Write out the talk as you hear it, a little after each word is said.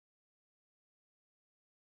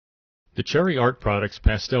The Cherry Art Products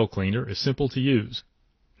Pastel Cleaner is simple to use.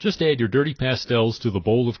 Just add your dirty pastels to the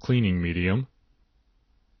bowl of cleaning medium,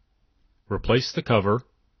 replace the cover,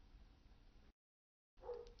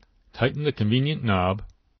 tighten the convenient knob,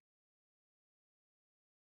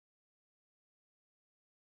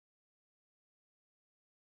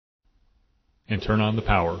 and turn on the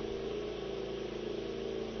power.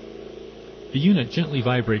 The unit gently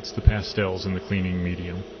vibrates the pastels in the cleaning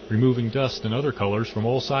medium, removing dust and other colors from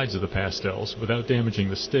all sides of the pastels without damaging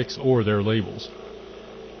the sticks or their labels.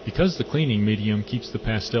 Because the cleaning medium keeps the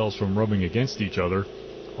pastels from rubbing against each other,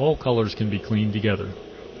 all colors can be cleaned together.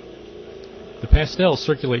 The pastels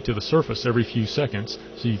circulate to the surface every few seconds,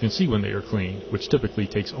 so you can see when they are clean, which typically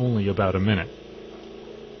takes only about a minute.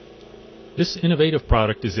 This innovative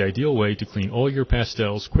product is the ideal way to clean all your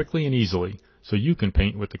pastels quickly and easily, so you can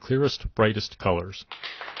paint with the clearest, brightest colors.